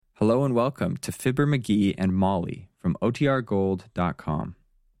Hello and welcome to Fibber McGee and Molly from OTRGold.com.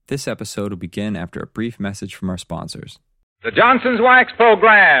 This episode will begin after a brief message from our sponsors. The Johnson's Wax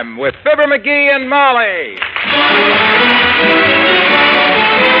Program with Fibber McGee and Molly.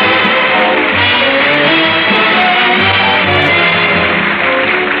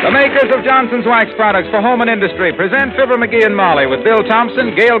 The makers of Johnson's Wax products for home and industry present Fibber McGee and Molly with Bill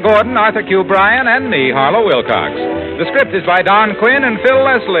Thompson, Gail Gordon, Arthur Q. Bryan, and me, Harlow Wilcox. The script is by Don Quinn and Phil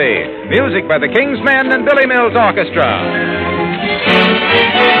Leslie. Music by the King's Men and Billy Mills Orchestra.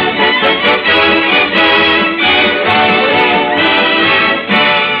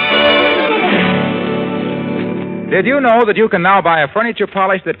 Did you know that you can now buy a furniture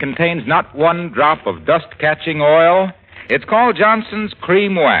polish that contains not one drop of dust-catching oil? It's called Johnson's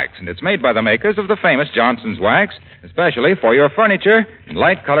Cream Wax, and it's made by the makers of the famous Johnson's Wax, especially for your furniture and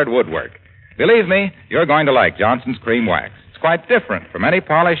light-colored woodwork. Believe me, you're going to like Johnson's Cream Wax. It's quite different from any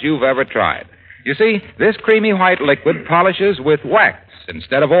polish you've ever tried. You see, this creamy white liquid polishes with wax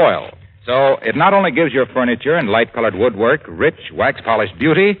instead of oil. So it not only gives your furniture and light-colored woodwork rich, wax-polished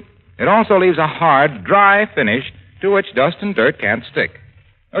beauty, it also leaves a hard, dry finish to which dust and dirt can't stick.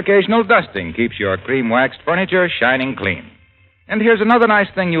 Occasional dusting keeps your cream-waxed furniture shining clean. And here's another nice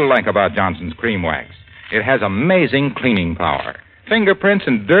thing you'll like about Johnson's Cream Wax. It has amazing cleaning power. Fingerprints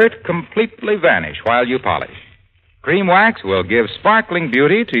and dirt completely vanish while you polish. Cream Wax will give sparkling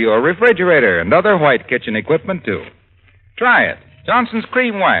beauty to your refrigerator and other white kitchen equipment, too. Try it. Johnson's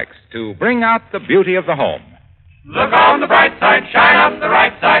Cream Wax, to bring out the beauty of the home. Look on the bright side, shine up the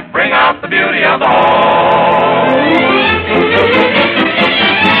right side, bring out the beauty of the home.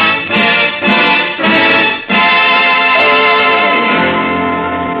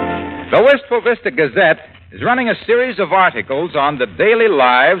 The Wistful Vista Gazette is running a series of articles on the daily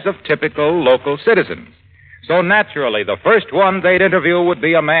lives of typical local citizens. So naturally, the first one they'd interview would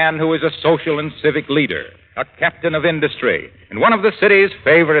be a man who is a social and civic leader, a captain of industry, and one of the city's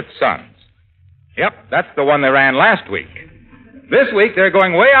favorite sons. Yep, that's the one they ran last week. This week, they're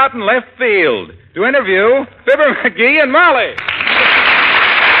going way out in left field to interview Fibber McGee and Molly.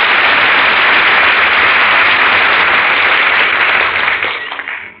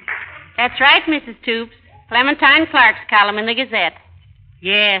 That's right, Mrs. Toops. Clementine Clark's column in the Gazette.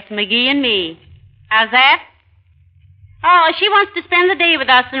 Yes, McGee and me. How's that? Oh, she wants to spend the day with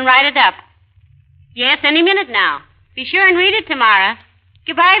us and write it up. Yes, any minute now. Be sure and read it tomorrow.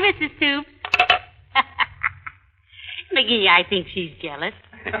 Goodbye, Mrs. Toops. McGee, I think she's jealous.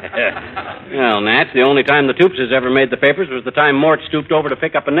 Well, Nat, the only time the Toopses ever made the papers was the time Mort stooped over to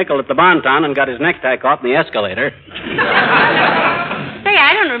pick up a nickel at the Bonton and got his necktie caught in the escalator. Say,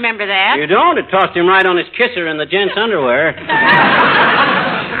 I don't remember that. You don't? It tossed him right on his kisser in the gent's underwear.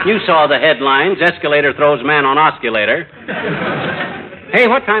 You saw the headlines. Escalator throws man on osculator. Hey,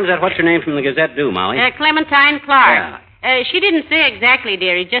 what time is that what's-her-name from the Gazette due, Molly? Clementine Clark. Yeah. She didn't say exactly,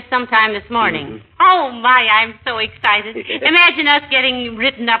 dearie, just sometime this morning. Mm-hmm. Oh, my, I'm so excited. Imagine us getting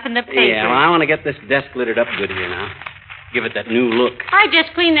written up in the paper. Yeah, well, I want to get this desk littered up good here now. Give it that new look. I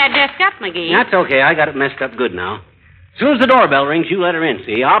just cleaned that desk up, McGee. That's okay. I got it messed up good now. As soon as the doorbell rings, you let her in,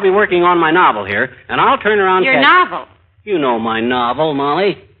 see? I'll be working on my novel here, and I'll turn around... Your novel? You know my novel,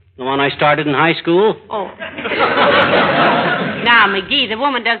 Molly. The one I started in high school. Oh. Now, McGee, the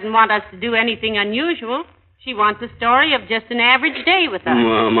woman doesn't want us to do anything unusual. She wants a story of just an average day with us.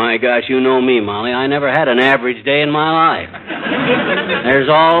 Oh, my gosh, you know me, Molly. I never had an average day in my life. There's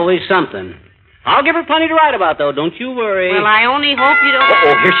always something. I'll give her plenty to write about, though. Don't you worry. Well, I only hope you don't...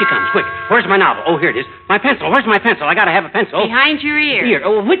 Oh, here she comes. Quick. Where's my novel? Oh, here it is. My pencil. Where's my pencil? I gotta have a pencil. Behind your ear. Here.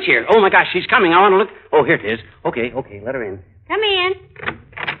 Oh, which ear? Oh, my gosh, she's coming. I want to look. Oh, here it is. Okay, let her in. Come in.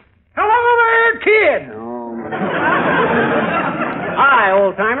 Hello there, kid. Oh, hi,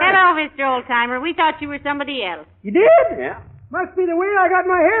 old-timer. Hello, Mr. Old-Timer. We thought you were somebody else. You did? Yeah. Must be the way I got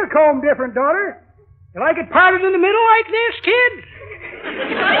my hair combed different, daughter. You like it parted in the middle like this, kid?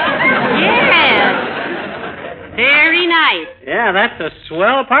 Yes. Very nice. Yeah, that's a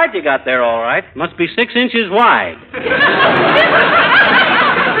swell part you got there, all right. Must be 6 inches wide.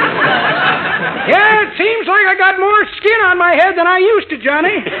 Yeah, it seems like I got more skin on my head than I used to,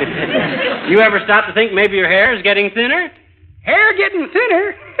 Johnny. You ever stop to think maybe your hair is getting thinner? Hair getting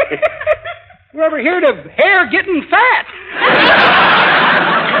thinner? You ever heard of hair getting fat?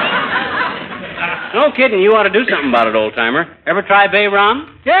 No kidding. You ought to do something about it, old-timer. Ever try bay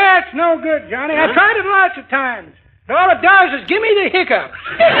rum? Yeah, it's no good, Johnny. Huh? I tried it lots of times. But all it does is give me the hiccups.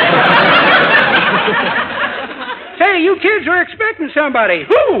 Say, you kids were expecting somebody.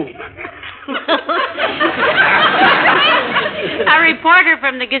 Who? A reporter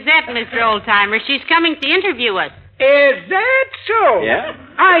from the Gazette, Mr. Oldtimer. She's coming to interview us. Is that so? Yeah.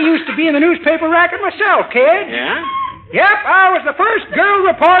 I used to be in the newspaper racket myself, kid. Yeah? Yep, I was the first girl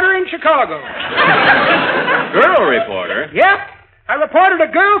reporter in Chicago. Girl reporter? Yep, I reported a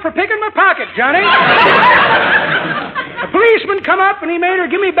girl for picking my pocket, Johnny. A policeman come up and he made her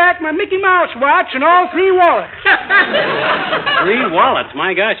give me back my Mickey Mouse watch and all 3 wallets. 3 wallets?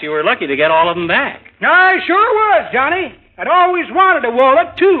 My gosh, you were lucky to get all of them back. I sure was, Johnny. I'd always wanted a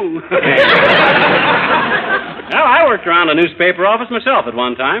wallet, too. Well, I worked around a newspaper office myself at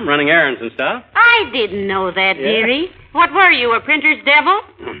one time, running errands and stuff. I didn't know that, dearie. What were you, a printer's devil?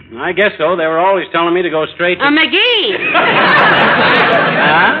 I guess so. They were always telling me to go straight to... McGee.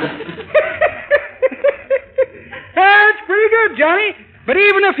 Huh? That's pretty good, Johnny. But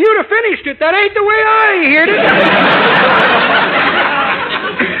even if you'd have finished it, that ain't the way I heard it.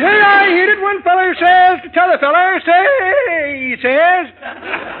 The way I heard it, one feller says to t'other feller, he says,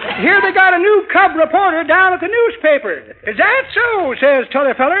 here they got a new cub reporter down at the newspaper. Is that so, says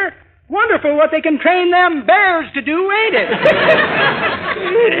t'other feller. Wonderful what they can train them bears to do, ain't it?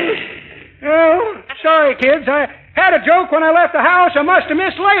 Oh, sorry, kids. I had a joke when I left the house. I must have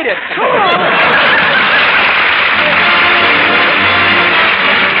mislaid it. So long.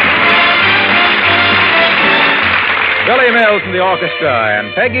 Billy Mills and the orchestra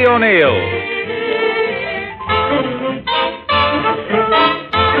and Peggy O'Neill.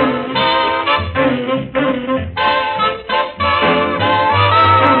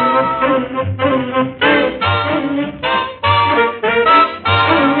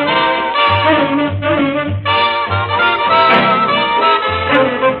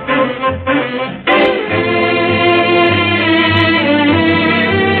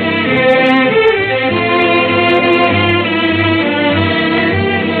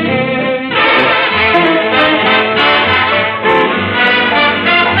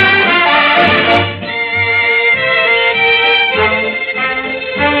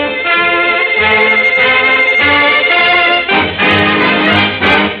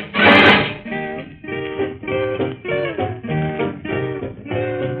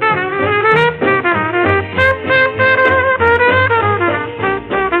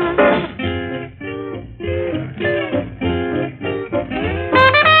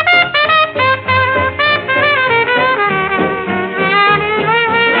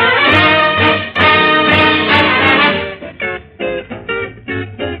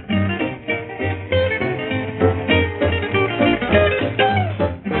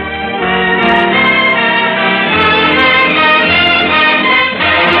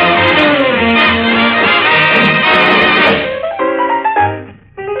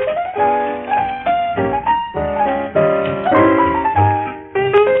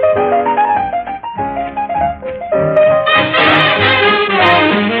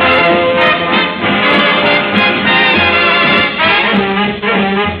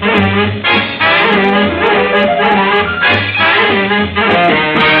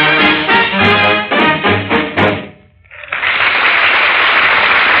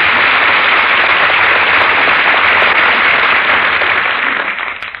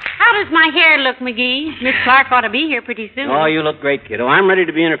 McGee. Miss Clark ought to be here pretty soon. Oh, you look great, kiddo. I'm ready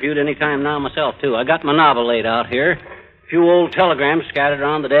to be interviewed any time now myself, too. I got my novel laid out here. A few old telegrams scattered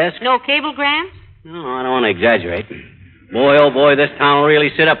around the desk. No cablegrams? No, I don't want to exaggerate. Boy, oh boy, this town will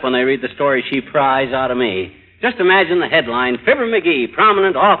really sit up when they read the story she pries out of me. Just imagine the headline, Fibber McGee,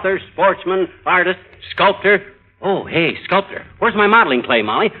 prominent author, sportsman, artist, sculptor. Oh, hey, sculptor. Where's my modeling clay,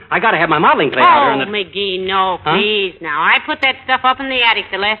 Molly? I got to have my modeling clay out here in the... McGee, no, please, now. I put that stuff up in the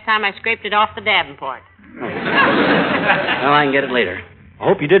attic the last time I scraped it off the Davenport. Well, I can get it later. I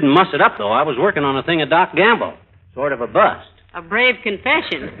hope you didn't muss it up, though. I was working on a thing of Doc Gamble. Sort of a bust. A brave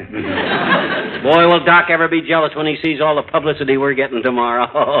confession. Boy, will Doc ever be jealous when he sees all the publicity we're getting tomorrow.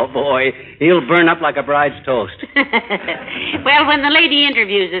 Oh, boy. He'll burn up like a bride's toast. Well, when the lady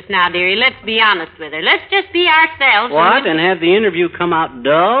interviews us now, dearie, let's be honest with her. Let's just be ourselves. What? And have the interview come out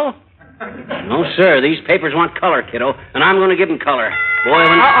dull? No, sir. These papers want color, kiddo, and I'm going to give them color. Boy, when...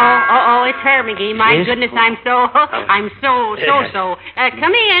 Uh-oh, it's her, McGee. My Yes? goodness, I'm so... Come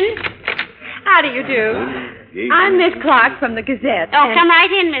in. How do you do? I'm Miss Clark from the Gazette. Oh, come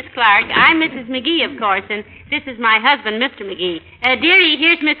right in, Miss Clark. I'm Mrs. McGee, of course, and this is my husband, Mr. McGee. Dearie,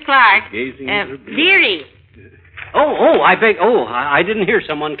 here's Miss Clark. Dearie. I beg... I didn't hear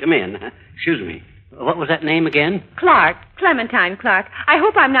someone come in. Excuse me. What was that name again? Clark. Clementine Clark. I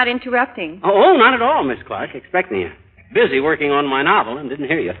hope I'm not interrupting. Oh, not at all, Miss Clark. Expecting you. Busy working on my novel and didn't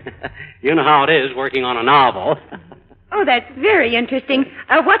hear you. You know how it is working on a novel. Oh, that's very interesting.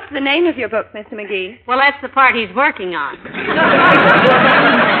 What's the name of your book, Mr. McGee? Well, that's the part he's working on.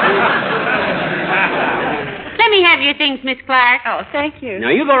 Let me have have your things, Miss Clark. Oh, thank you. Now,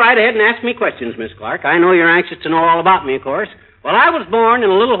 you go right ahead and ask me questions, Miss Clark. I know you're anxious to know all about me, of course. Well, I was born in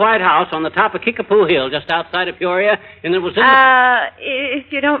a little white house on the top of Kickapoo Hill, just outside of Peoria, and it was in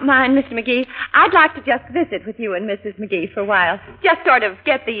If you don't mind, Mr. McGee, I'd like to just visit with you and Mrs. McGee for a while. Just sort of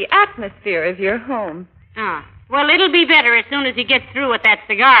get the atmosphere of your home. Oh. Well, it'll be better as soon as you get through with that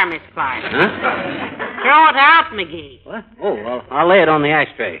cigar, Miss Clark. Huh? Throw it out, McGee. What? Oh, well, I'll lay it on the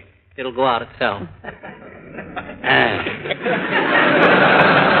ashtray. It'll go out itself.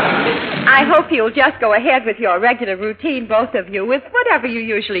 I hope you'll just go ahead with your regular routine, both of you, with whatever you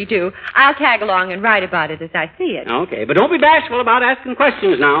usually do. I'll tag along and write about it as I see it. Okay, but don't be bashful about asking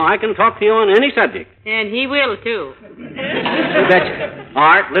questions now. I can talk to you on any subject. And he will, too. You betcha.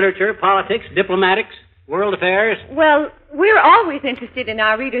 Art, literature, politics, diplomatics, world affairs. Well, we're always interested in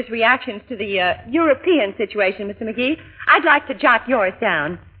our readers' reactions to the European situation, Mr. McGee. I'd like to jot yours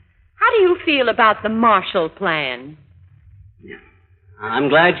down. How do you feel about the Marshall Plan? I'm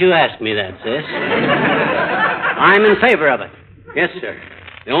glad you asked me that, sis. I'm in favor of it. Yes, sir.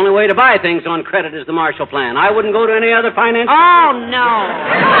 The only way to buy things on credit is the Marshall Plan. I wouldn't go to any other finance... Oh, no.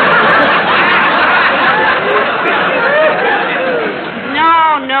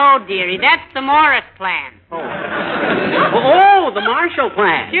 No, dearie. That's the Morris Plan. Oh, the Marshall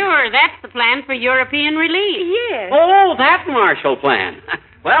Plan. Sure, that's the plan for European relief. Yes. Oh, that Marshall Plan.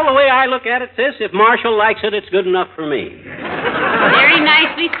 Well, the way I look at it, sis, if Marshall likes it, it's good enough for me. Very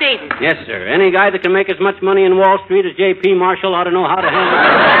nicely stated. Yes, sir. Any guy that can make as much money in Wall Street as J.P. Marshall ought to know how to handle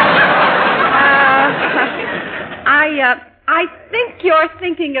it. I think you're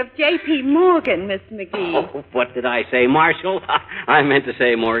thinking of J.P. Morgan, Mr. McGee. Oh, what did I say, Marshall? I meant to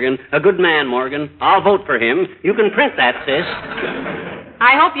say Morgan. A good man, Morgan. I'll vote for him. You can print that, sis.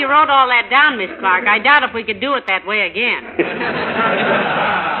 I hope you wrote all that down, Miss Clark. I doubt if we could do it that way again.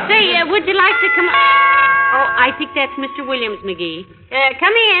 Say, would you like to come... Oh, I think that's Mr. Williams, McGee.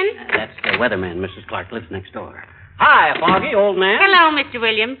 Come in. That's the weatherman, Mrs. Clark. Lives next door. Hi, Foggy, old man. Hello, Mr.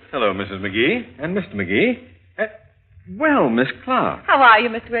 Williams. Hello, Mrs. McGee. And Mr. McGee. Well, Miss Clark. How are you,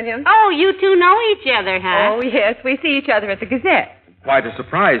 Miss Williams? Oh, you two know each other, huh? Oh, yes. We see each other at the Gazette. Quite a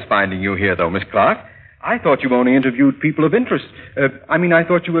surprise finding you here, though, Miss Clark. I thought you only interviewed people of interest. I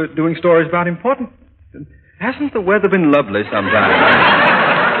thought you were doing stories about important... Hasn't the weather been lovely sometimes?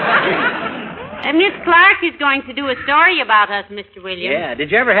 Miss Clark is going to do a story about us, Mr. Williams. Yeah. Did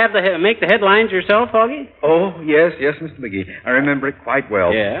you ever have make the headlines yourself, Foggy? Oh, yes, Mr. McGee. I remember it quite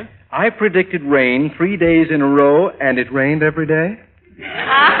well. Yeah? I predicted rain 3 days in a row, and it rained every day.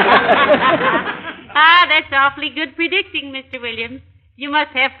 That's awfully good predicting, Mr. Williams. You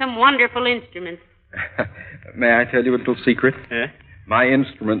must have some wonderful instruments. May I tell you a little secret? Yeah? My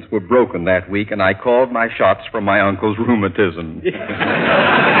instruments were broken that week, and I called my shots from my uncle's rheumatism.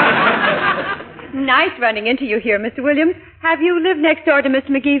 Nice running into you here, Mr. Williams. Have you lived next door to Miss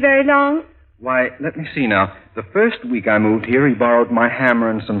McGee very long? Why, let me see now. The first week I moved here, he borrowed my hammer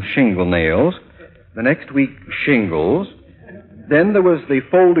and some shingle nails. The next week, shingles. Then there was the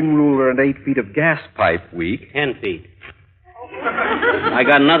folding ruler and 8 feet of gas pipe week. 10 feet. I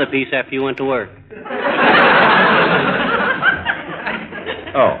got another piece after you went to work.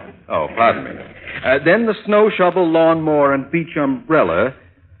 Oh, pardon me. Then the snow shovel, lawnmower, and beach umbrella.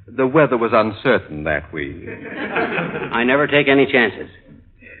 The weather was uncertain that week. I never take any chances.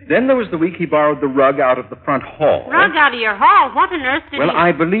 Then there was the week he borrowed the rug out of the front hall. Rug out of your hall? What on earth did Well, he...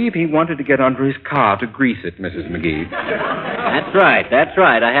 I believe he wanted to get under his car to grease it, Mrs. McGee. That's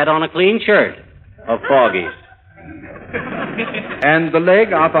right. I had on a clean shirt of Foggy's. And the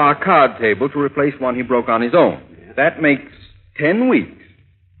leg off our card table to replace one he broke on his own. That makes 10 weeks.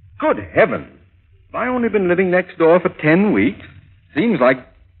 Good heavens. Have I only been living next door for 10 weeks? Seems like...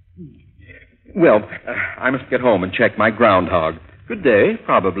 Well, I must get home and check my groundhog. Good day,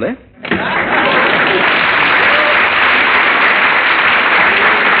 probably.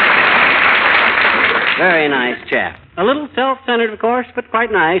 Very nice chap. A little self-centered, of course, but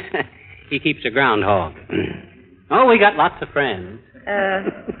quite nice. He keeps a groundhog. Oh, we got lots of friends.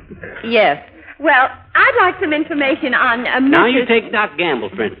 Yes. Well, I'd like some information on Mrs... Now, you take Doc Gamble,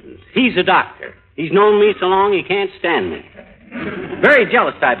 for instance. He's a doctor. He's known me so long he can't stand me. Very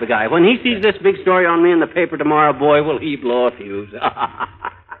jealous type of guy. When he sees this big story on me in the paper tomorrow, boy, will he blow a fuse.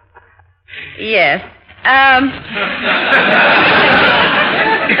 Yes.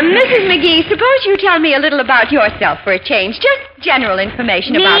 Mrs. McGee, suppose you tell me a little about yourself for a change. Just general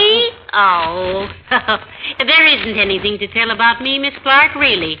information about... Me? Oh, there isn't anything to tell about me, Miss Clark,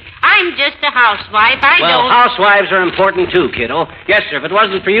 really. I'm just a housewife. Well, housewives are important, too, kiddo. Yes, sir. If it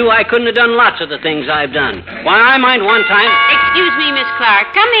wasn't for you, I couldn't have done lots of the things I've done. Why, I mind one time... Excuse me, Miss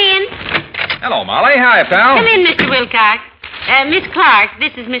Clark. Come in. Hello, Molly. Hi, pal. Come in, Mr. Wilcox. Miss Clark, this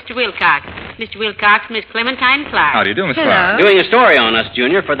is Mr. Wilcox. Mr. Wilcox, Miss Clementine Clark. How do you do, Miss Hello. Clark? Doing a story on us,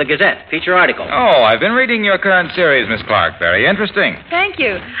 Junior, for the Gazette. Feature article. Oh, I've been reading your current series, Miss Clark. Very interesting. Thank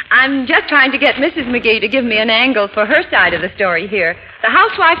you. I'm just trying to get Mrs. McGee to give me an angle for her side of the story here. The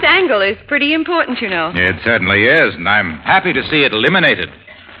housewife's angle is pretty important, you know. It certainly is, and I'm happy to see it eliminated.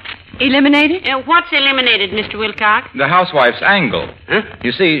 Eliminated? What's eliminated, Mr. Wilcox? The housewife's angle. Huh?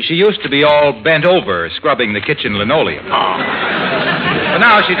 You see, she used to be all bent over, scrubbing the kitchen linoleum. But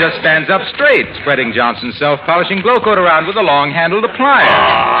now she just stands up straight, spreading Johnson's self-polishing glow coat around with a long-handled applier.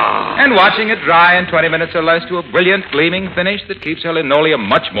 And watching it dry in 20 minutes or less to a brilliant, gleaming finish that keeps her linoleum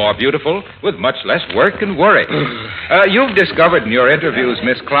much more beautiful, with much less work and worry. You've discovered in your interviews,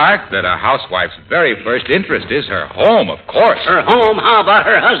 Miss Clark, that a housewife's very first interest is her home, of course. Her home? How about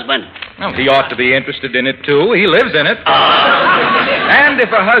her husband? Well, he ought to be interested in it, too. He lives in it. And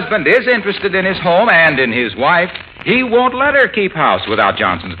if a husband is interested in his home and in his wife, he won't let her keep house without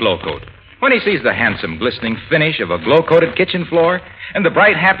Johnson's glow coat. When he sees the handsome, glistening finish of a glow-coated kitchen floor and the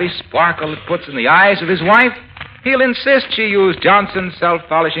bright, happy sparkle it puts in the eyes of his wife, he'll insist she use Johnson's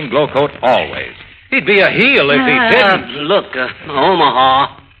self-polishing glow coat always. He'd be a heel if he didn't. Look,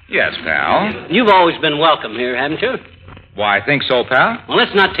 Omaha. Yes, pal. You've always been welcome here, haven't you? Why, I think so, pal. Well,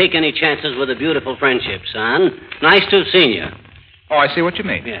 let's not take any chances with a beautiful friendship, son. Nice to have seen you. Oh, I see what you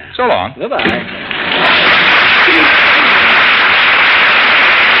mean. Yeah. So long. Goodbye.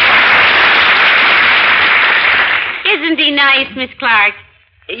 Isn't he nice, Miss Clark?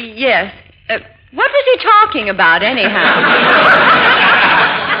 Yes. What was he talking about, anyhow?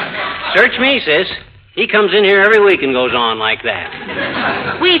 Search me, sis. He comes in here every week and goes on like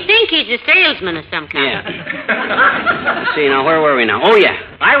that. We think he's a salesman of some kind. Yeah. See, now, where were we now? Oh, yeah.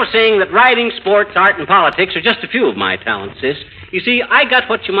 I was saying that writing, sports, art, and politics are just a few of my talents, sis. You see, I got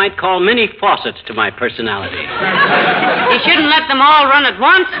what you might call many faucets to my personality. You shouldn't let them all run at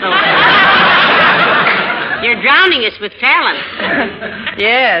once, though. You're drowning us with talent.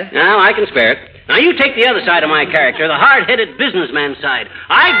 Yes. Now, I can spare it. Now, you take the other side of my character, the hard-headed businessman side.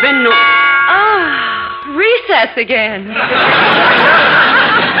 I've been... Recess again.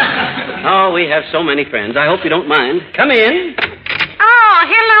 Oh, we have so many friends. I hope you don't mind. Come in. Oh,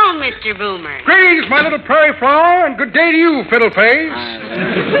 hello, Mr. Boomer. Greetings, my little prairie flower, and good day to you, fiddleface.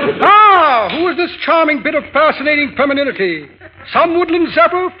 Who is this charming bit of fascinating femininity? Some woodland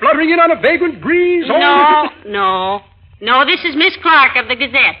zephyr fluttering in on a vagrant breeze? No, this is Miss Clark of the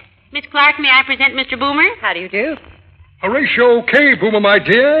Gazette. Miss Clark, may I present Mr. Boomer? How do you do? Horatio K. Boomer, my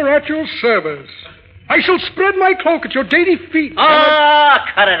dear, at your service. I shall spread my cloak at your dainty feet.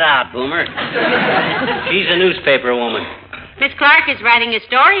 Cut it out, Boomer. She's a newspaper woman. Miss Clark is writing a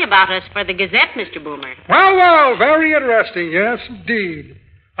story about us for the Gazette, Mr. Boomer. Well, very interesting, yes, indeed.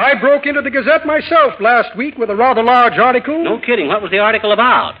 I broke into the Gazette myself last week with a rather large article. No kidding. What was the article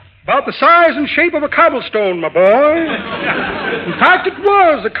about? About the size and shape of a cobblestone, my boy. In fact, it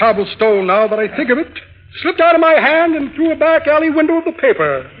was a cobblestone, now that I think of it. Slipped out of my hand and through a back alley window of the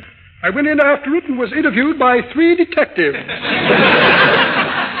paper. I went in after it and was interviewed by 3 detectives.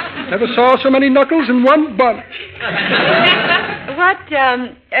 Never saw so many knuckles in one bunch. What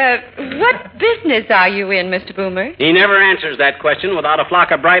business are you in, Mr. Boomer? He never answers that question without a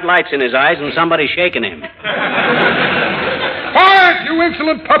flock of bright lights in his eyes and somebody shaking him. Quiet, you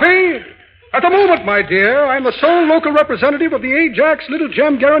insolent puppy! At the moment, my dear, I'm the sole local representative of the Ajax Little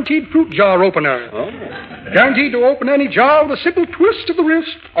Gem Guaranteed Fruit Jar Opener. Oh. Guaranteed to open any jar with a simple twist of the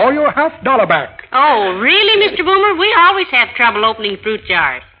wrist or your $50 back. Oh, really, Mr. Boomer? We always have trouble opening fruit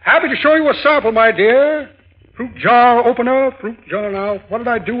jars. Happy to show you a sample, my dear. Fruit jar opener, fruit jar. Now, what did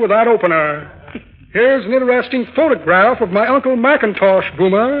I do with that opener? Here's an interesting photograph of my Uncle McIntosh,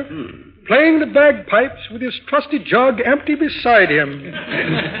 Boomer, playing the bagpipes with his trusty jug empty beside him.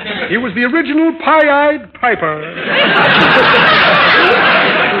 He was the original pie-eyed piper.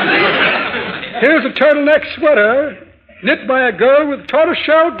 Here's a turtleneck sweater knit by a girl with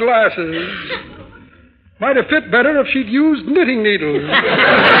tortoiseshell glasses. Might have fit better if she'd used knitting needles.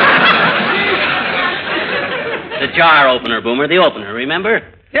 The jar opener, Boomer, the opener, remember?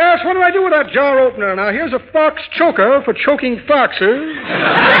 Yes, what do I do with that jar opener? Now, here's a fox choker for choking foxes.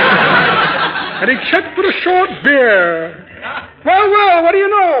 And a check for a short beer. Well, what do you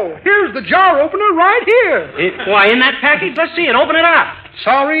know? Here's the jar opener right here. Why, in that package? Let's see it. Open it up.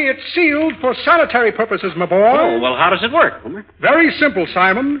 Sorry, it's sealed for sanitary purposes, my boy. Oh, well, how does it work, Boomer? Very simple,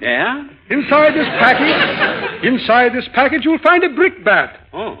 Simon. Yeah? Inside this package, you'll find a brick bat.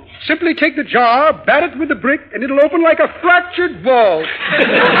 Oh. Simply take the jar, bat it with the brick, and it'll open like a fractured vault.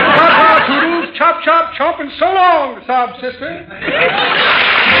 Ta-ta, Toodles, chop, chop, chomp, and so long, sob sister.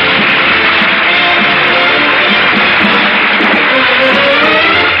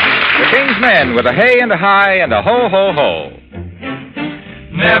 in with a hey and a hi and a ho, ho, ho.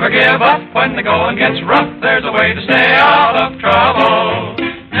 Never give up when the going gets rough. There's a way to stay out of trouble.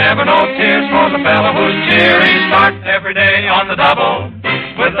 Never no tears for the fellow who's cheery. Start every day on the double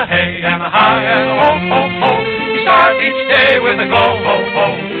with a hey and a hi and a ho, ho, ho. Start each day with a go, ho, ho.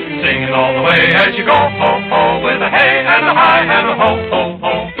 Sing it all the way as you go, ho, ho. With a hey and a hi and a ho, ho,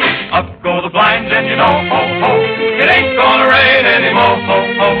 ho. Up go the blinds and you know, ho, ho. It ain't gonna rain anymore, ho,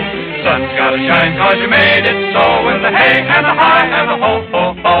 ho. Sun's gotta shine 'cause you made it so. With a hey and a hi and a ho,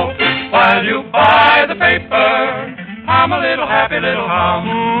 ho, ho. While you buy the paper, I'm a little happy little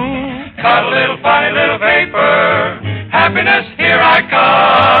hum. Cut a little funny little paper. Happiness, here I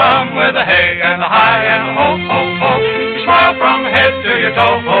come. With a hey and a hi and a ho, ho, ho. You smile from head to your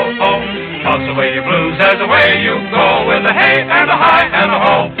toe, ho, ho. Toss away your blues as away you go. With a hey and a hi and a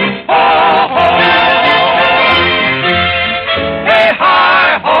ho, ho, ho. Hey,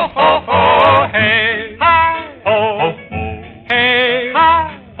 hi, ho, ho, ho. Hey, hi, ho, ho. Hey,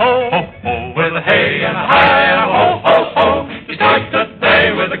 hi, ho, ho, ho. With a hey and a hi and a ho, ho, ho. You start the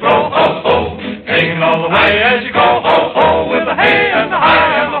day with a go, ho, ho. Singing all the way as you go, ho, ho. With a hey and a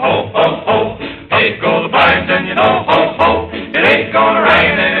hi and a ho, ho, ho. Up go the blinds and you know, ho, ho. It ain't gonna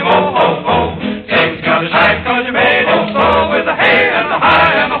rain anymore, ho, ho. Sun's gotta shine 'cause you made it so. With a hey and a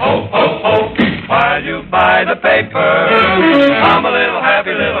hi and a ho, ho, ho. While you buy the paper, I'm a little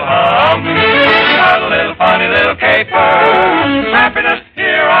happy little hum. Got a little funny little caper. Happiness,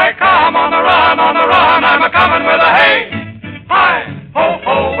 here I come on the run, on the run. I'm a-coming with a hey, hi, ho,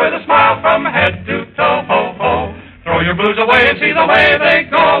 ho. With a smile from head to toe, ho, ho. Throw your blues away and see the way they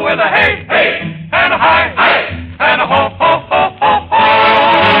go. With a hey, hey, and a hi, hi, and a ho, ho, ho, ho, ho.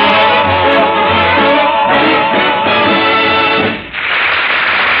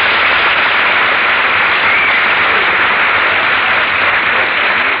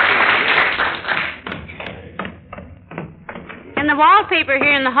 And the wallpaper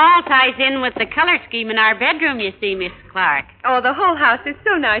here in the hall ties in with the color scheme in our bedroom, you see, Miss Clark. Oh, the whole house is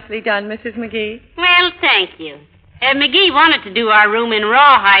so nicely done, Mrs. McGee. Well, thank you. McGee wanted to do our room in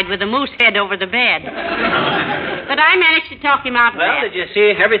rawhide with a moose head over the bed. But I managed to talk him out of Well, that. did you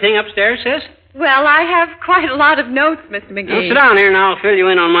see everything upstairs, sis? Well, I have quite a lot of notes, Mr. McGee. Well, sit down here and I'll fill you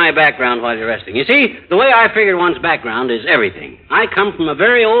in on my background while you're resting. You see, the way I figure one's background is everything. I come from a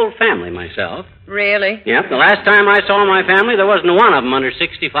very old family myself. Really? Yep, the last time I saw my family, there wasn't one of them under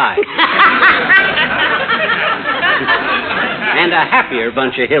 65. And a happier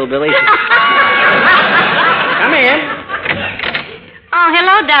bunch of hillbillies. Come in. Oh,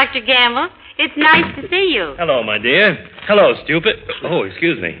 hello, Dr. Gamble. It's nice to see you. Hello, my dear. Hello, stupid. Oh,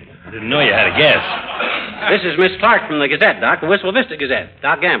 excuse me. I didn't know you had a guest. This is Miss Clark from the Gazette, Doc, the Whistle Vista Gazette.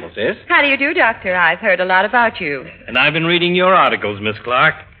 Doc Gamble, sis. How do you do, Doctor? I've heard a lot about you. And I've been reading your articles, Miss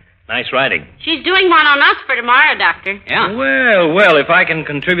Clark. Nice writing. She's doing one on us for tomorrow, Doctor. Yeah. Well, if I can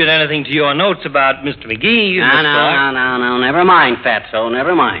contribute anything to your notes about Mr. McGee, Miss Clark... No. Never mind, Fatso.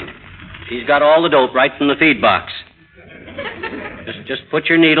 Never mind. She's got all the dope right from the feed box. Just put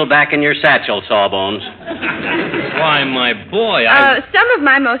your needle back in your satchel, Sawbones. Why, my boy, Some of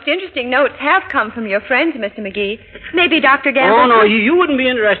my most interesting notes have come from your friends, Mr. McGee. Maybe Dr. Gamble... Oh, no, you wouldn't be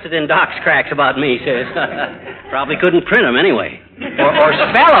interested in Doc's cracks about me, sis. Probably couldn't print them anyway. Or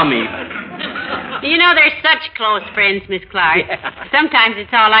spell them even. You know, they're such close friends, Miss Clark. Yeah. Sometimes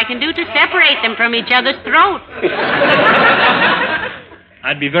it's all I can do to separate them from each other's throats.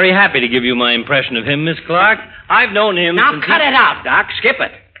 I'd be very happy to give you my impression of him, Miss Clark. I've known him Now since... cut it out, Doc. Skip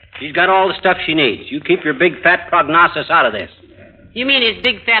it. She's got all the stuff she needs. You keep your big fat prognosis out of this. You mean his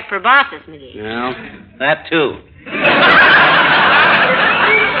big fat proboscis, McGee? Well, that too.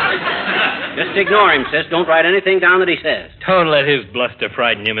 Just ignore him, sis. Don't write anything down that he says. Don't let his bluster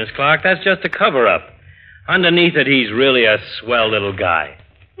frighten you, Miss Clark. That's just a cover-up. Underneath it, he's really a swell little guy.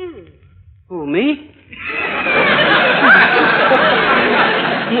 Who, me?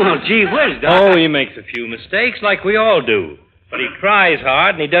 Well, gee whiz, Doc. Oh, he makes a few mistakes, like we all do. But he tries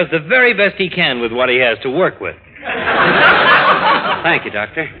hard, and he does the very best he can with what he has to work with. Thank you,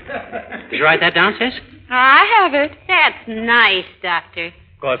 Doctor. Did you write that down, sis? I have it. That's nice, Doctor.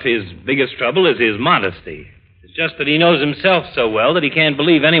 Of course, his biggest trouble is his modesty. It's just that he knows himself so well that he can't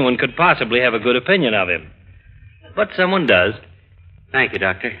believe anyone could possibly have a good opinion of him. But someone does. Thank you,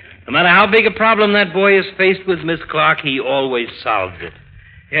 Doctor. No matter how big a problem that boy is faced with, Miss Clark, he always solves it.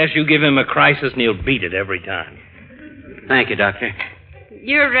 Yes, you give him a crisis and he'll beat it every time. Thank you, Doctor.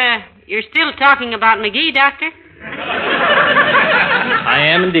 You're still talking about McGee, Doctor? I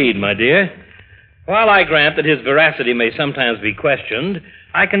am indeed, my dear. While I grant that his veracity may sometimes be questioned,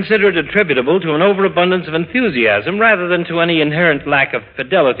 I consider it attributable to an overabundance of enthusiasm rather than to any inherent lack of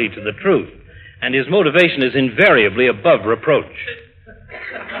fidelity to the truth. And his motivation is invariably above reproach.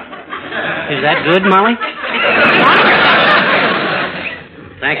 Is that good, Molly?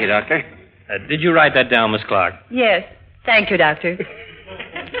 Thank you, Doctor. Did you write that down, Miss Clark? Yes. Thank you, Doctor.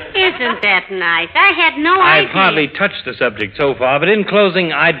 Isn't that nice? I had no idea. I've hardly touched the subject so far, but in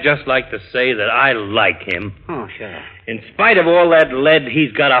closing, I'd just like to say that I like him. Oh, sure. In spite of all that lead,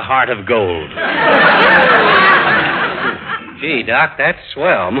 he's got a heart of gold. Gee, Doc, that's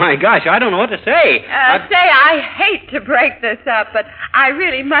swell. My gosh, I don't know what to say. I hate to break this up, but I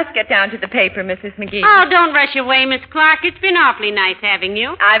really must get down to the paper, Mrs. McGee. Oh, don't rush away, Miss Clark. It's been awfully nice having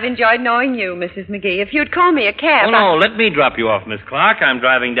you. I've enjoyed knowing you, Mrs. McGee. If you'd call me a cab... Oh, no, let me drop you off, Miss Clark. I'm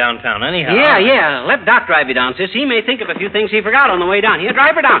driving downtown anyhow. Yeah. Let Doc drive you down, sis. He may think of a few things he forgot on the way down. Here,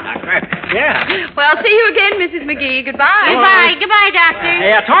 drive her down, Doctor. Yeah. Well, see you again, Mrs. McGee. Goodbye. Goodbye. Goodbye, Doctor.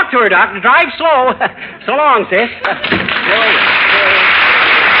 Yeah, talk to her, Doctor. Drive slow. So long, sis.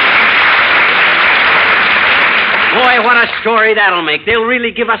 Boy, what a story that'll make. They'll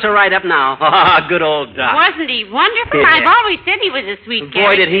really give us a write-up now. Good old Doc. Wasn't he wonderful? Yeah. I've always said he was a sweet Boy,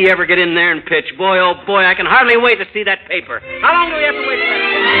 character. did he ever get in there and pitch. Boy, oh boy, I can hardly wait to see that paper. How long do we have to wait for that?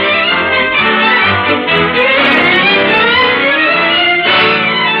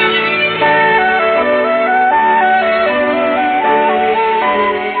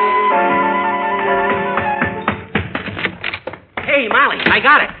 Hey, Molly, I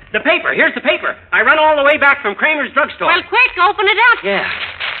got it. The paper. Here's the paper. I run all the way back from Kramer's drugstore. Well, quick, open it up. Yeah.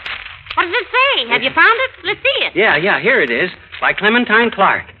 What does it say? Have you found it? Let's see it. Yeah, here it is, by Clementine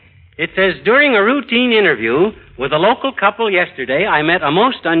Clark. It says, during a routine interview with a local couple yesterday, I met a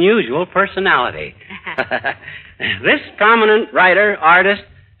most unusual personality. This prominent writer, artist,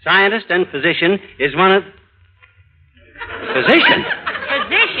 scientist, and physician is one of... Physician?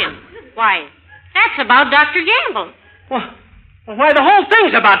 Physician? Why, that's about Dr. Gamble. Well, why, the whole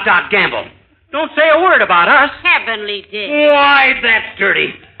thing's about Doc Gamble. Don't say a word about us. Heavenly Dick. Why, that's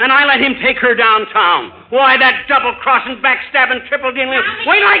dirty. And I let him take her downtown. Why, that double-crossing, backstabbing, triple-dealing...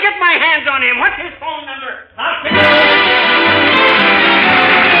 Wait till I get my hands on him. What's his phone number? I'll pick it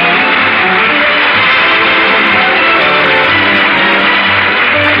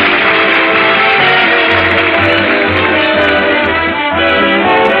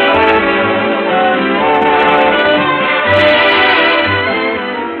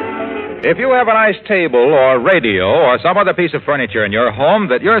If you have a nice table or radio or some other piece of furniture in your home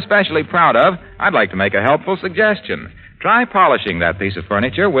that you're especially proud of, I'd like to make a helpful suggestion. Try polishing that piece of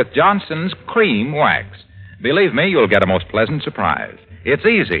furniture with Johnson's Cream Wax. Believe me, you'll get a most pleasant surprise. It's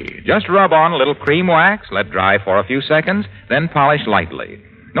easy. Just rub on a little cream wax, let dry for a few seconds, then polish lightly.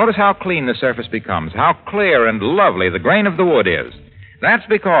 Notice how clean the surface becomes, how clear and lovely the grain of the wood is. That's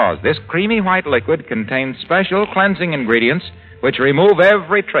because this creamy white liquid contains special cleansing ingredients which remove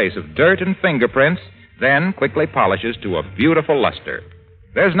every trace of dirt and fingerprints, then quickly polishes to a beautiful luster.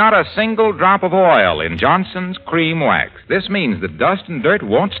 There's not a single drop of oil in Johnson's Cream Wax. This means that dust and dirt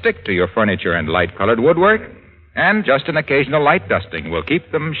won't stick to your furniture and light-colored woodwork, and just an occasional light dusting will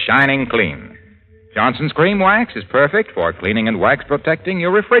keep them shining clean. Johnson's Cream Wax is perfect for cleaning and wax protecting your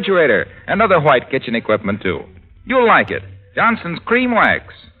refrigerator and other white kitchen equipment, too. You'll like it. Johnson's Cream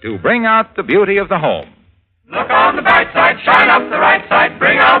Wax, to bring out the beauty of the home. Look on the bright side, shine up the right side,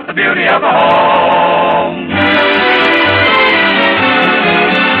 bring out the beauty of the home.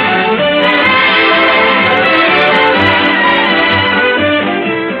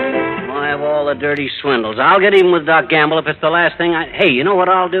 I'll have all the dirty swindles. I'll get even with Doc Gamble if it's the last thing I... Hey, you know what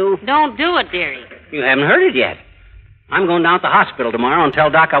I'll do? Don't do it, dearie. You haven't heard it yet. I'm going down to the hospital tomorrow and tell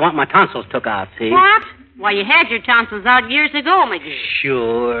Doc I want my tonsils took out, see? What? Why, you had your tonsils out years ago, McGee.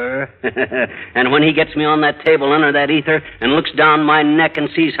 Sure. And when he gets me on that table under that ether and looks down my neck and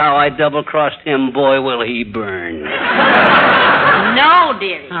sees how I double-crossed him, boy, will he burn. No,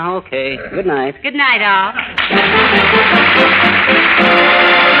 dearie. Oh, okay. Good night. Good night, all.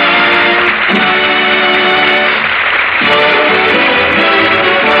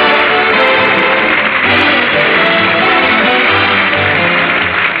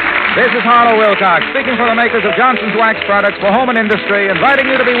 This is Harlow Wilcox, speaking for the makers of Johnson's Wax Products for home and industry, inviting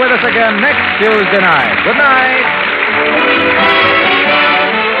you to be with us again next Tuesday night. Good night.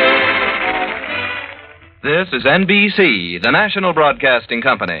 This is NBC, the National Broadcasting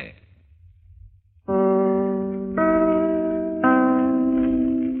Company.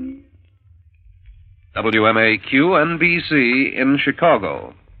 WMAQ-NBC in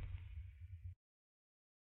Chicago.